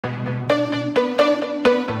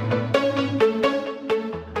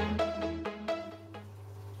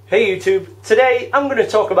Hey YouTube, today I'm going to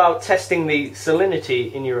talk about testing the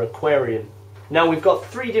salinity in your aquarium. Now we've got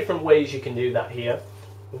three different ways you can do that here.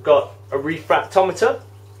 We've got a refractometer,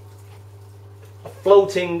 a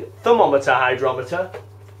floating thermometer hydrometer,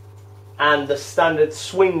 and the standard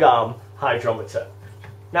swing arm hydrometer.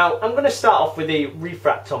 Now I'm going to start off with the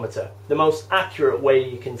refractometer, the most accurate way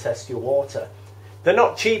you can test your water. They're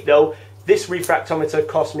not cheap though. This refractometer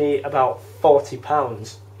cost me about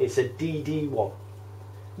 £40. It's a DD one.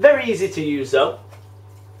 Very easy to use though.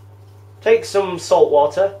 Take some salt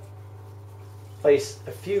water, place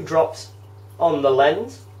a few drops on the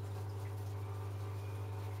lens,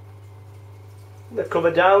 the cover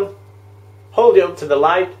down, hold it up to the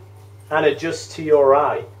light and adjust to your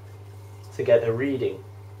eye to get a reading.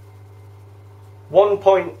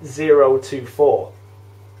 1.024.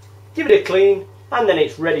 Give it a clean and then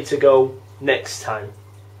it's ready to go next time.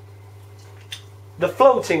 The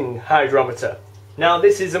floating hydrometer. Now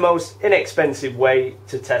this is the most inexpensive way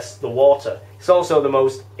to test the water. It's also the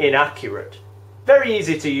most inaccurate. Very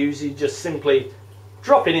easy to use, you just simply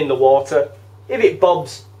drop it in the water. If it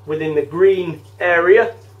bobs within the green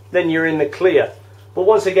area, then you're in the clear. But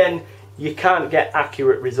once again, you can't get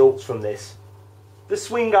accurate results from this. The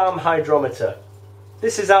swing arm hydrometer.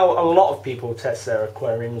 This is how a lot of people test their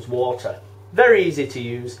aquarium's water. Very easy to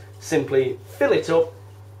use, simply fill it up,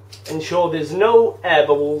 ensure there's no air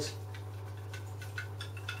bubbles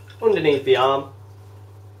underneath the arm,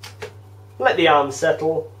 let the arm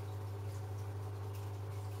settle.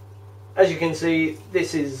 As you can see,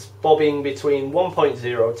 this is bobbing between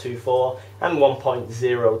 1.024 and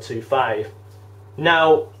 1.025.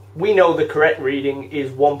 Now we know the correct reading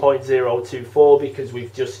is 1.024 because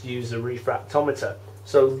we've just used a refractometer,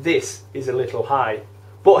 so this is a little high.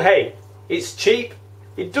 But hey, it's cheap,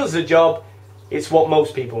 it does the job, it's what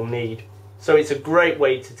most people need, so it's a great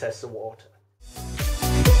way to test the water.